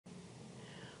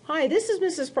Hi, this is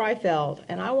Mrs. Fraifeld,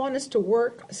 and I want us to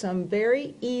work some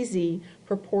very easy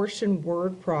proportion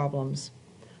word problems.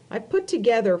 I put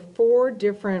together 4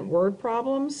 different word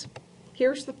problems.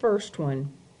 Here's the first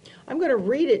one. I'm going to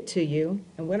read it to you,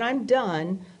 and when I'm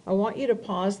done, I want you to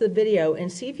pause the video and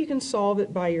see if you can solve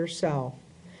it by yourself.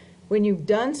 When you've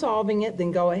done solving it,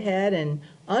 then go ahead and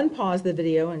unpause the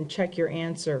video and check your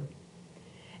answer.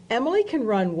 Emily can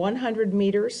run 100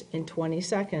 meters in 20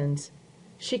 seconds.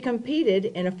 She competed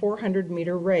in a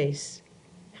 400-meter race.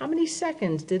 How many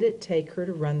seconds did it take her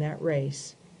to run that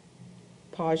race?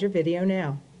 Pause your video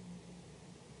now.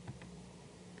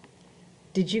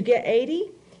 Did you get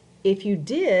 80? If you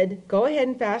did, go ahead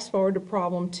and fast forward to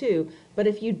problem 2, but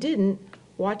if you didn't,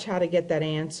 watch how to get that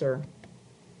answer.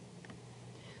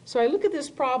 So I look at this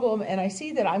problem and I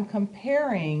see that I'm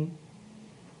comparing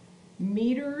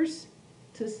meters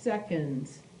to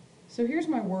seconds. So here's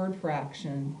my word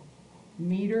fraction.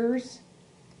 Meters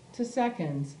to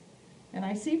seconds. And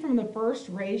I see from the first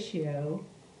ratio,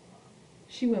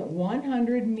 she went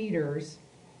 100 meters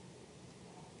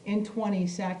in 20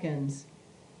 seconds.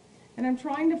 And I'm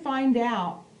trying to find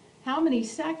out how many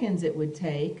seconds it would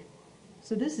take.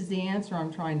 So this is the answer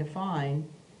I'm trying to find.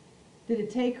 Did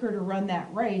it take her to run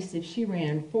that race if she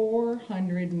ran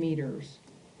 400 meters?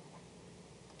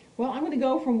 Well, I'm going to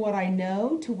go from what I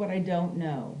know to what I don't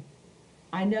know.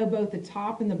 I know both the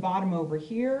top and the bottom over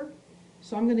here,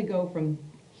 so I'm going to go from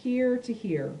here to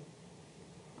here.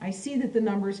 I see that the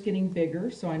number is getting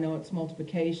bigger, so I know it's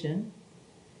multiplication.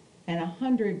 And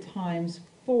 100 times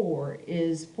 4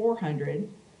 is 400.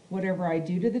 Whatever I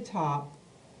do to the top,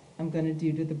 I'm going to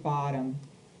do to the bottom.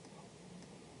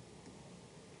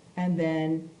 And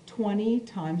then 20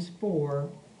 times 4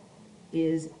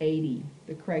 is 80.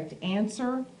 The correct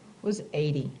answer was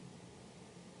 80.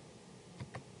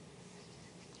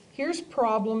 Here's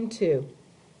problem 2.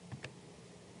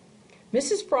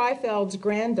 Mrs. Freifeld's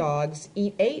granddogs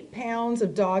eat 8 pounds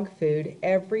of dog food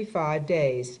every 5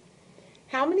 days.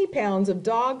 How many pounds of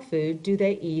dog food do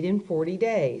they eat in 40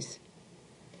 days?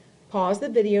 Pause the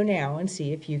video now and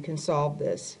see if you can solve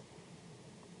this.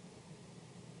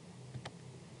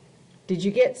 Did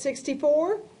you get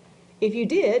 64? If you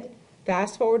did,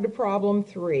 fast forward to problem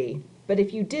 3. But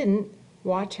if you didn't,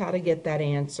 watch how to get that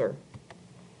answer.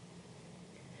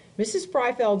 Mrs.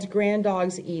 Freifeld's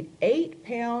granddogs eat 8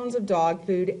 pounds of dog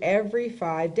food every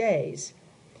 5 days.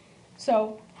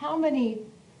 So how many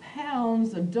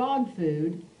pounds of dog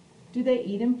food do they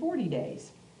eat in 40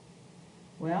 days?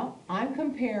 Well, I'm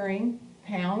comparing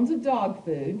pounds of dog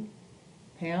food,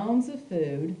 pounds of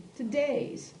food, to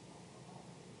days.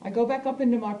 I go back up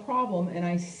into my problem and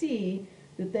I see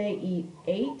that they eat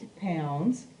 8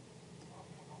 pounds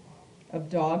of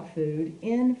dog food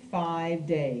in 5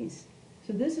 days.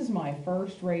 So this is my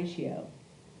first ratio.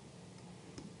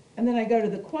 And then I go to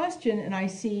the question and I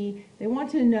see they want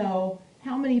to know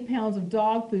how many pounds of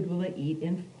dog food will they eat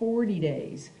in 40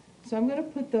 days. So I'm going to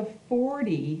put the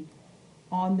 40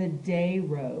 on the day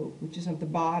row, which is at the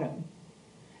bottom.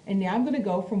 And now I'm going to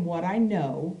go from what I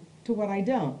know to what I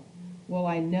don't. Well,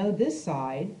 I know this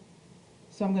side,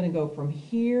 so I'm going to go from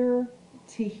here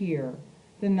to here.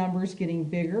 The number's getting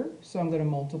bigger, so I'm going to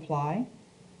multiply.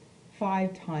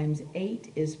 5 times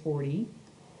 8 is 40.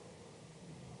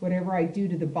 Whatever I do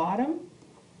to the bottom,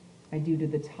 I do to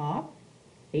the top.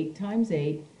 8 times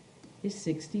 8 is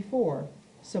 64.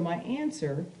 So my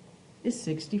answer is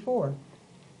 64.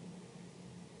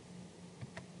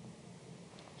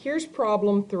 Here's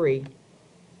problem 3.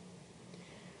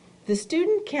 The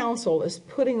student council is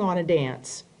putting on a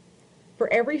dance.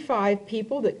 For every 5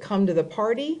 people that come to the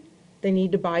party, they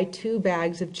need to buy 2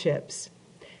 bags of chips.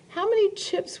 How many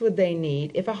chips would they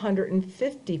need if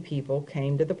 150 people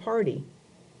came to the party?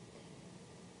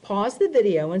 Pause the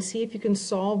video and see if you can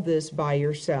solve this by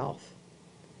yourself.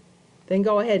 Then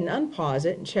go ahead and unpause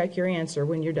it and check your answer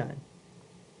when you're done.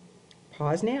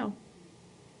 Pause now.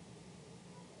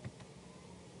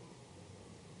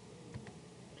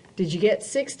 Did you get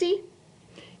 60?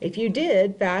 If you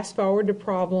did, fast forward to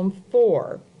problem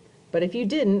 4. But if you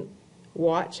didn't,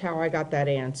 watch how I got that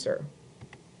answer.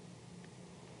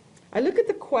 I look at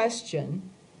the question,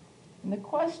 and the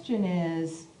question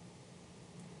is,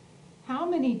 how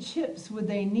many chips would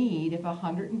they need if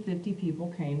 150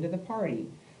 people came to the party?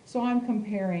 So I'm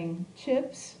comparing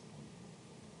chips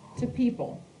to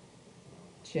people.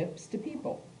 Chips to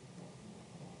people.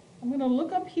 I'm going to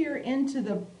look up here into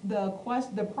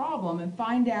the problem and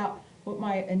find out what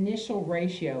my initial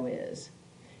ratio is.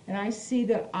 And I see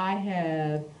that I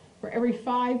have, for every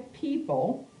 5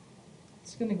 people,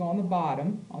 it's going to go on the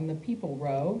bottom, on the people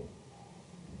row,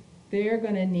 they're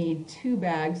going to need 2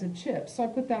 bags of chips. So I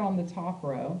put that on the top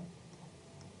row.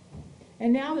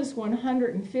 And now this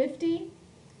 150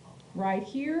 right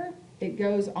here, it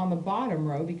goes on the bottom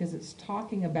row because it's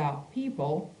talking about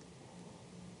people.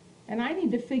 And I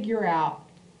need to figure out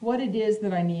what it is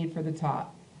that I need for the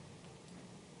top.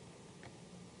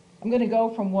 I'm going to go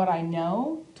from what I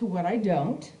know to what I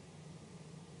don't.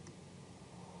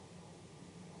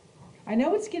 I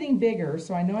know it's getting bigger,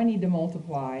 so I know I need to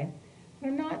multiply, but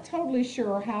I'm not totally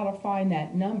sure how to find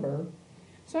that number.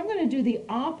 So I'm going to do the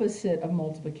opposite of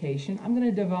multiplication. I'm going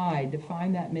to divide to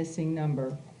find that missing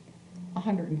number.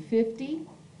 150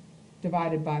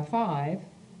 divided by 5.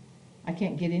 I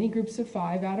can't get any groups of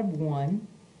 5 out of 1.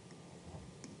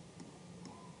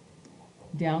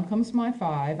 Down comes my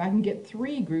 5. I can get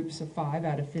 3 groups of 5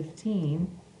 out of 15.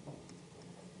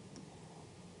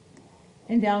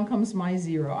 And down comes my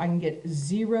 0. I can get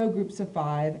 0 groups of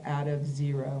 5 out of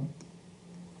 0.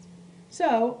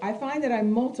 So I find that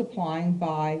I'm multiplying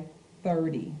by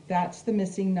 30. That's the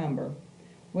missing number.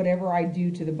 Whatever I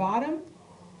do to the bottom,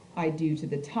 I do to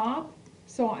the top.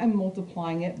 So I'm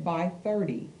multiplying it by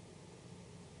 30.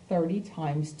 30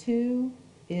 times 2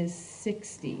 is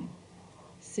 60.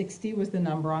 60 was the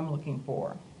number I'm looking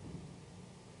for.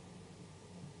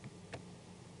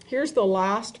 Here's the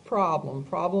last problem,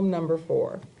 problem number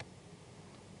 4.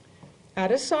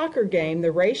 At a soccer game,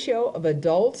 the ratio of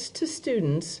adults to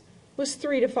students was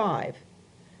 3 to 5.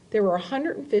 There were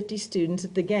 150 students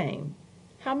at the game.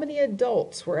 How many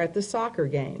adults were at the soccer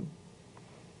game?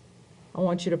 I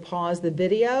want you to pause the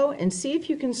video and see if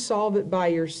you can solve it by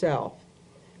yourself.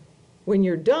 When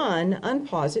you're done,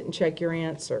 unpause it and check your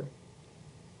answer.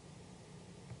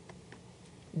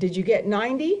 Did you get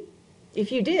 90?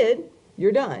 If you did,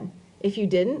 you're done. If you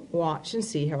didn't, watch and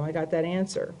see how I got that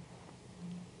answer.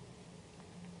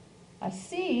 I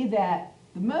see that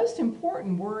the most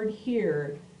important word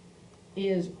here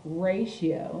is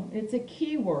ratio. It's a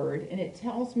key word, and it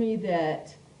tells me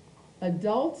that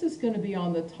adults is going to be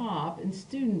on the top and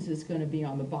students is going to be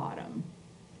on the bottom.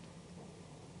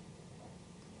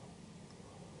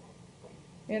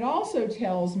 It also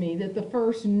tells me that the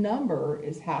first number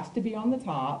has to be on the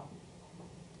top,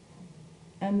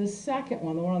 and the second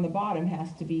one, the one on the bottom,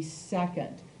 has to be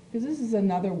second, because this is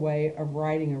another way of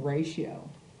writing a ratio.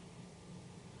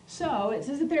 So it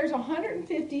says that there's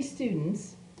 150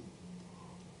 students.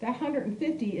 That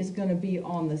 150 is going to be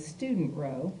on the student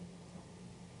row.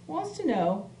 Wants to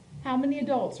know how many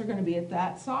adults are going to be at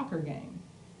that soccer game.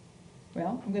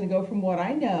 Well, I'm going to go from what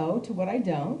I know to what I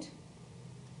don't.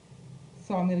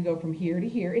 So I'm going to go from here to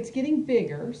here. It's getting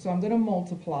bigger, so I'm going to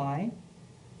multiply.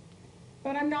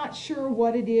 But I'm not sure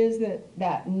what it is that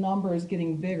that number is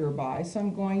getting bigger by, so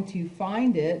I'm going to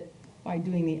find it by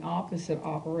doing the opposite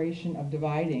operation of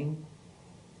dividing.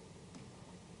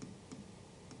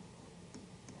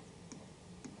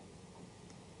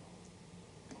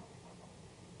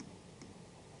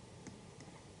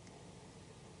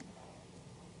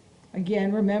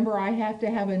 Again, remember I have to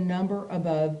have a number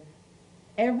above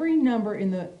every number in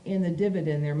the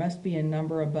dividend. There must be a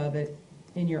number above it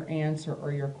in your answer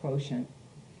or your quotient.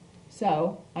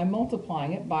 So I'm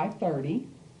multiplying it by 30.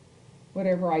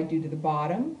 Whatever I do to the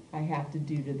bottom, I have to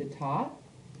do to the top.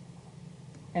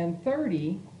 And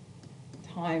 30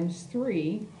 times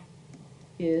 3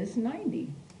 is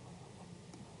 90.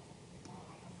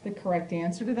 The correct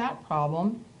answer to that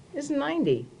problem is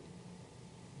 90.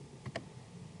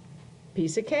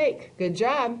 Piece of cake. Good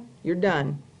job. You're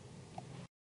done.